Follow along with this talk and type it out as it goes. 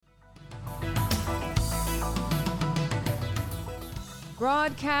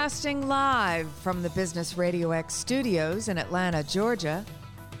Broadcasting live from the Business Radio X studios in Atlanta, Georgia,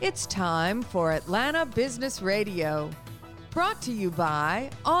 it's time for Atlanta Business Radio. Brought to you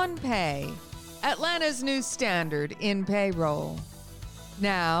by OnPay, Atlanta's new standard in payroll.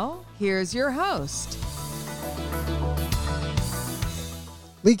 Now, here's your host.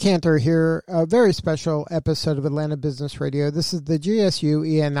 Lee Cantor here, a very special episode of Atlanta Business Radio. This is the GSU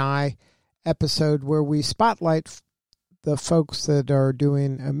E&I episode where we spotlight the folks that are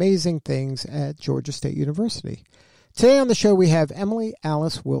doing amazing things at Georgia State University. Today on the show, we have Emily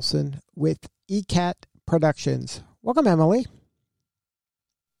Alice Wilson with ECAT Productions. Welcome, Emily.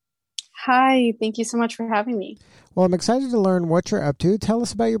 Hi, thank you so much for having me. Well, I'm excited to learn what you're up to. Tell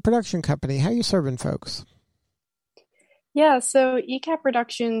us about your production company. How are you serving folks? Yeah, so ECAT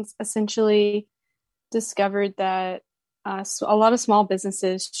Productions essentially discovered that a lot of small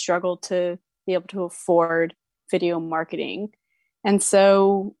businesses struggle to be able to afford video marketing. And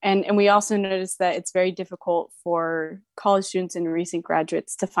so, and we also noticed that it's very difficult for college students and recent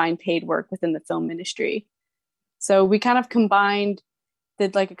graduates to find paid work within the film industry. So we kind of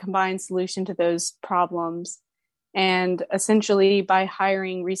did like a combined solution to those problems. And essentially by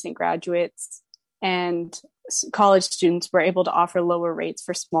hiring recent graduates and college students, we're able to offer lower rates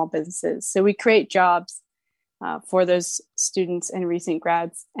for small businesses. So we create jobs for those students and recent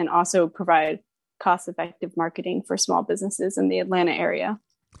grads and also provide cost-effective marketing for small businesses in the Atlanta area.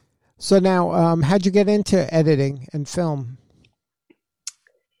 So now, how'd you get into editing and film?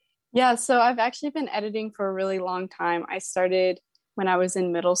 Yeah, so I've actually been editing for a really long time. I started when I was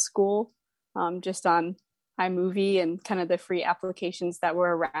in middle school, just on iMovie and kind of the free applications that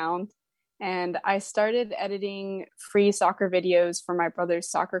were around. And I started editing free soccer videos for my brother's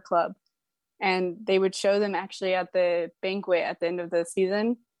soccer club. And they would show them actually at the banquet at the end of the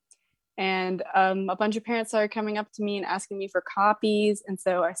season. And a bunch of parents started coming up to me and asking me for copies. And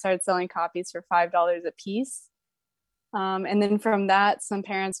so I started selling copies for $5 a piece. And then from that, some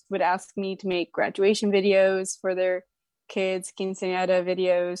parents would ask me to make graduation videos for their kids, quinceañera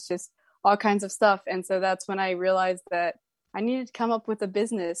videos, just all kinds of stuff. And so that's when I realized that I needed to come up with a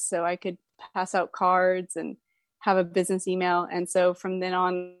business so I could pass out cards and have a business email. And so from then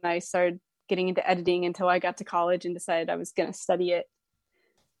on, I started getting into editing until I got to college and decided I was going to study it.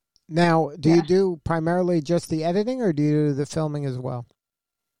 Now, do you do primarily just the editing or do you do the filming as well?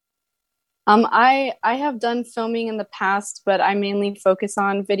 I have done filming in the past, but I mainly focus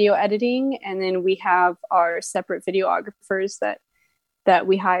on video editing. And then we have our separate videographers that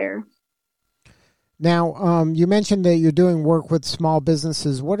we hire. Now, you mentioned that you're doing work with small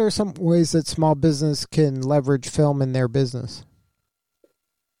businesses. What are some ways that small business can leverage film in their business?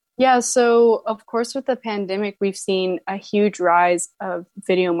 Yeah, so of course, with the pandemic, we've seen a huge rise of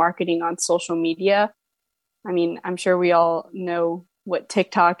video marketing on social media. I mean, I'm sure we all know what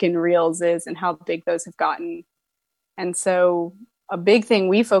TikTok and Reels is and how big those have gotten. And so a big thing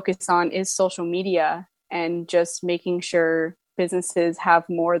we focus on is social media and just making sure businesses have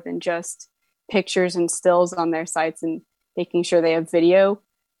more than just pictures and stills on their sites and making sure they have video,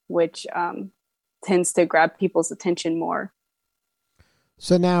 which tends to grab people's attention more.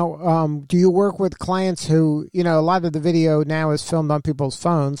 So now, do you work with clients who, a lot of the video now is filmed on people's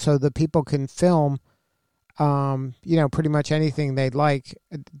phones so that people can film, pretty much anything they'd like.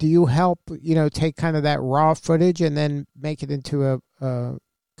 Do you help, take kind of that raw footage and then make it into a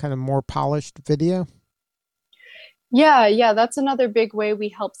kind of more polished video? Yeah, that's another big way we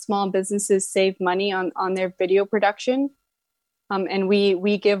help small businesses save money on their video production. And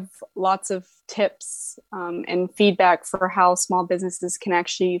we give lots of tips and feedback for how small businesses can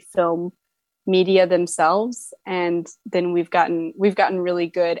actually film media themselves. And then we've gotten really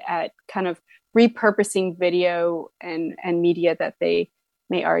good at kind of repurposing video and media that they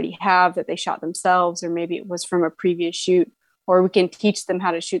may already have, that they shot themselves, or maybe it was from a previous shoot, or we can teach them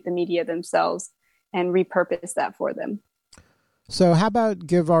how to shoot the media themselves and repurpose that for them. So how about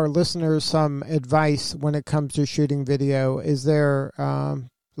give our listeners some advice when it comes to shooting video? Is there,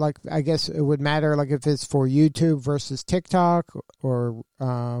 I guess it would matter, like if it's for YouTube versus TikTok or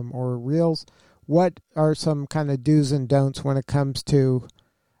Reels, what are some kind of do's and don'ts when it comes to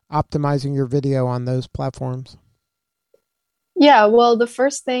optimizing your video on those platforms? Yeah, well, the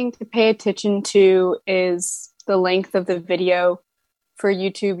first thing to pay attention to is the length of the video. For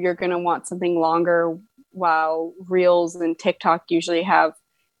YouTube, you're going to want something longer, while Reels and TikTok usually have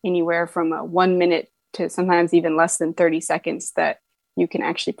anywhere from 1 minute to sometimes even less than 30 seconds that you can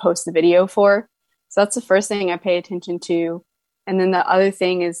actually post the video for. So that's the first thing I pay attention to. And then the other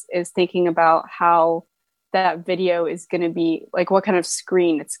thing is thinking about how that video is going to be, like what kind of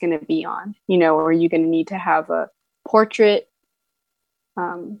screen it's going to be on. Are you going to need to have a portrait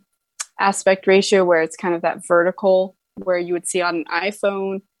aspect ratio where it's kind of that vertical where you would see on an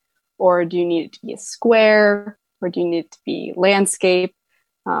iPhone, or do you need it to be a square, or do you need it to be landscape?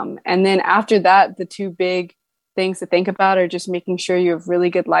 And then after that, the two big things to think about are just making sure you have really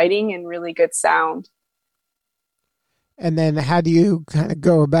good lighting and really good sound. And then how do you kind of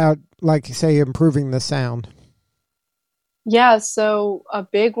go about, like you say, improving the sound? Yeah, so a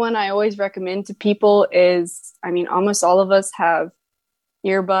big one I always recommend to people is, I mean, almost all of us have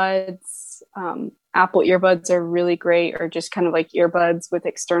earbuds. Apple earbuds are really great, or just kind of like earbuds with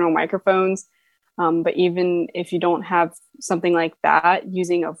external microphones. But even if you don't have something like that,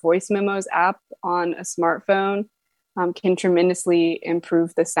 using a voice memos app on a smartphone can tremendously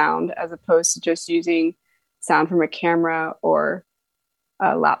improve the sound, as opposed to just using sound from a camera or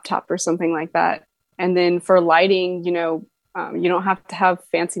a laptop or something like that. And then for lighting, you don't have to have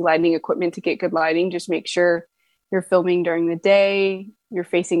fancy lighting equipment to get good lighting. Just make sure you're filming during the day, you're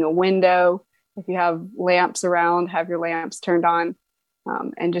facing a window. If you have lamps around, have your lamps turned on.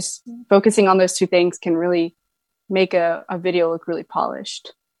 And just focusing on those two things can really make a video look really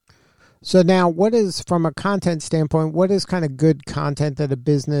polished. So now, what is, from a content standpoint, what is kind of good content that a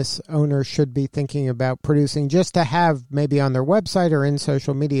business owner should be thinking about producing, just to have maybe on their website or in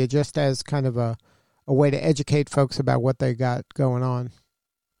social media, just as kind of a way to educate folks about what they got going on?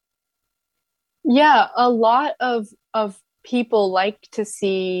 Yeah, a lot of people like to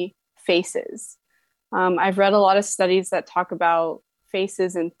see faces. I've read a lot of studies that talk about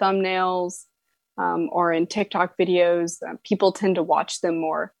faces in thumbnails or in TikTok videos. People tend to watch them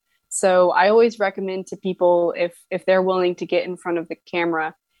more. So I always recommend to people, if they're willing to get in front of the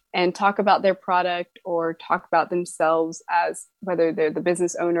camera and talk about their product or talk about themselves, as whether they're the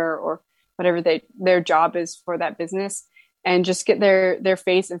business owner or whatever their job is for that business, and just get their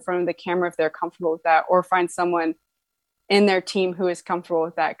face in front of the camera if they're comfortable with that, or find someone in their team who is comfortable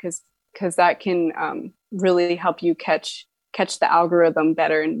with that, because that can really help you catch the algorithm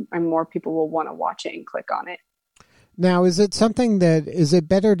better, and more people will want to watch it and click on it. Now, is it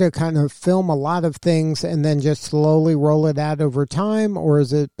better to kind of film a lot of things and then just slowly roll it out over time? Or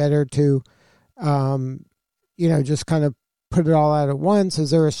is it better to, just kind of put it all out at once?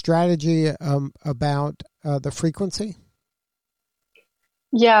 Is there a strategy about the frequency?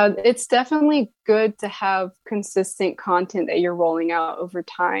 Yeah, it's definitely good to have consistent content that you're rolling out over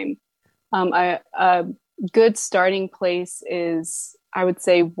time. A good starting place is, I would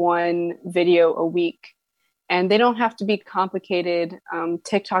say, one video a week. And they don't have to be complicated.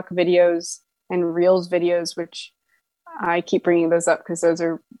 TikTok videos and Reels videos, which I keep bringing those up because those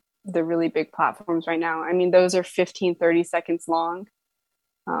are the really big platforms right now. I mean, those are 15, 30 seconds long.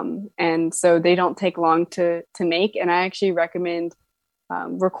 And so they don't take long to make. And I actually recommend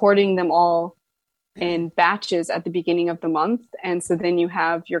recording them all in batches at the beginning of the month. And so then you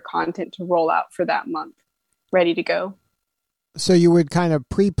have your content to roll out for that month ready to go. So you would kind of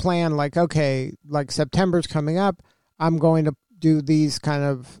pre-plan, like, okay, like September's coming up, I'm going to do these kind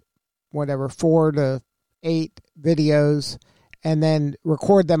of 4 to 8 videos, and then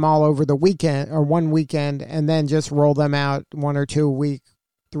record them all over the weekend or one weekend, and then just roll them out 1 or 2 a week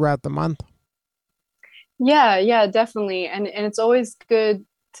throughout the month? Yeah, definitely. And it's always good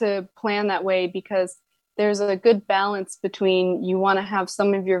to plan that way, because there's a good balance between, you want to have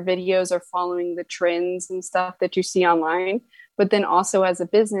some of your videos are following the trends and stuff that you see online, but then also as a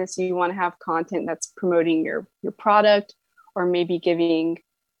business, you want to have content that's promoting your product, or maybe giving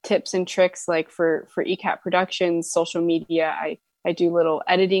tips and tricks. Like for ECAT Productions, social media, I do little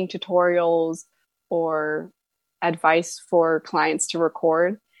editing tutorials or advice for clients to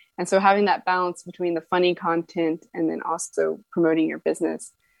record. And so having that balance between the funny content and then also promoting your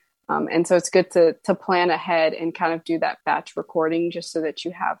business. And so it's good to plan ahead and kind of do that batch recording, just so that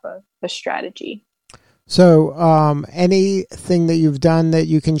you have a strategy. So anything that you've done that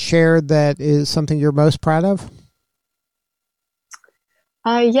you can share that is something you're most proud of?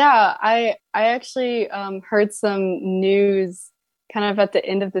 Yeah, I actually heard some news kind of at the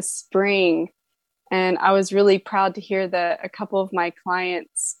end of the spring, and I was really proud to hear that a couple of my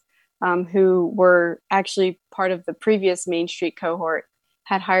clients who were actually part of the previous Main Street cohort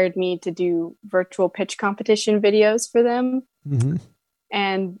had hired me to do virtual pitch competition videos for them. Mm-hmm.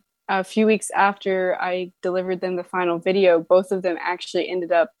 And a few weeks after I delivered them the final video, both of them actually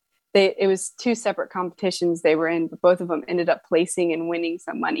ended up, it was 2 separate competitions they were in, but both of them ended up placing and winning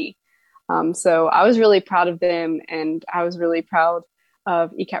some money. So I was really proud of them, and I was really proud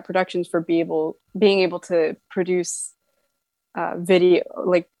of ECAT Productions for being able to produce video,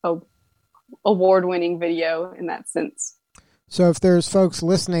 like a award-winning video in that sense. So if there's folks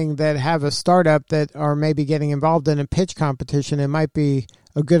listening that have a startup that are maybe getting involved in a pitch competition, it might be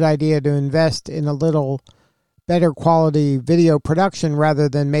a good idea to invest in a little better quality video production rather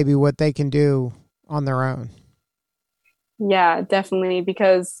than maybe what they can do on their own. Yeah, definitely.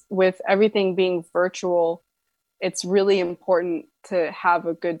 Because with everything being virtual, it's really important to have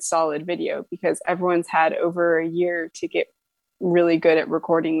a good solid video because everyone's had over a year to get really good at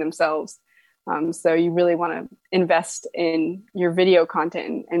recording themselves. So you really want to invest in your video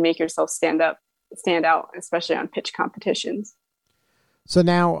content and make yourself stand out, especially on pitch competitions. So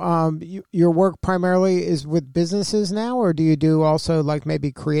now your work primarily is with businesses now, or do you do also like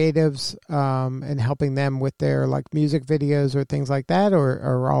maybe creatives and helping them with their like music videos or things like that,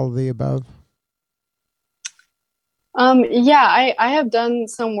 or all of the above? Yeah, I have done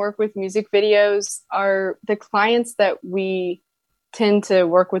some work with music videos. The clients that we tend to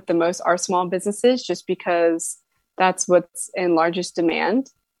work with the most are small businesses just because that's what's in largest demand.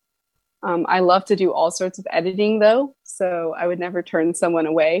 I love to do all sorts of editing though, so I would never turn someone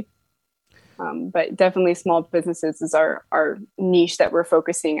away. But definitely small businesses is our niche that we're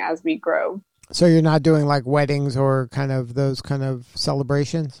focusing as we grow. So you're not doing like weddings or kind of those kind of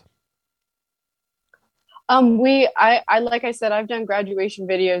celebrations? I like I said, I've done graduation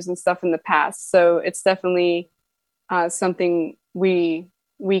videos and stuff in the past, so it's definitely something we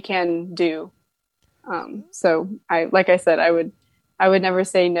can do. So like I said, I would never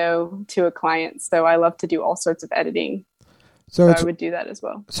say no to a client. So I love to do all sorts of editing. So I would do that as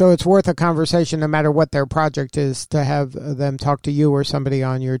well. So it's worth a conversation no matter what their project is to have them talk to you or somebody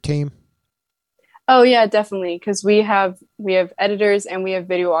on your team. Oh yeah, definitely. Because we have editors and we have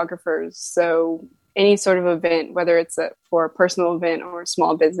videographers. So any sort of event, whether it's for a personal event or a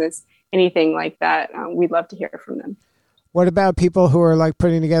small business, anything like that, we'd love to hear from them. What about people who are like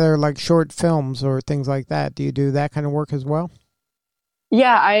putting together like short films or things like that? Do you do that kind of work as well?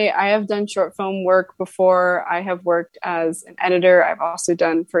 Yeah, I have done short film work before. I have worked as an editor. I've also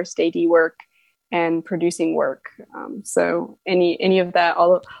done first AD work and producing work. So any of that,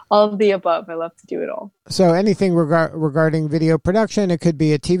 all of the above, I love to do it all. So anything regarding video production, it could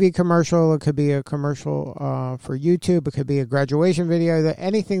be a TV commercial, it could be a commercial for YouTube, it could be a graduation video,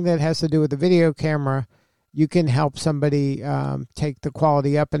 anything that has to do with the video camera, you can help somebody take the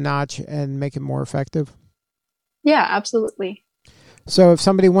quality up a notch and make it more effective? Yeah, absolutely. So if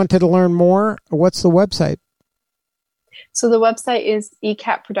somebody wanted to learn more, what's the website? So the website is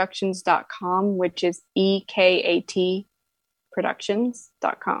ekatproductions.com, which is EKAT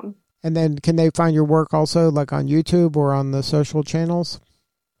productions.com. And then can they find your work also like on YouTube or on the social channels?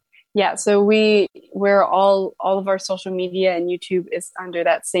 Yeah, so we're all of our social media and YouTube is under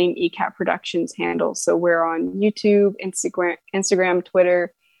that same EKAT Productions handle. So we're on YouTube, Instagram,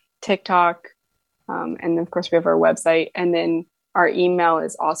 Twitter, TikTok, and then of course we have our website. And then our email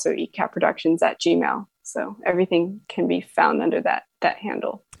is also ekatproductions@gmail.com. So everything can be found under that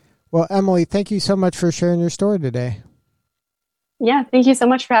handle. Well, Emily, thank you so much for sharing your story today. Yeah, thank you so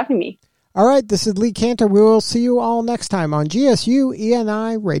much for having me. All right, this is Lee Cantor. We will see you all next time on GSU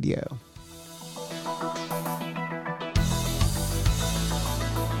ENI Radio.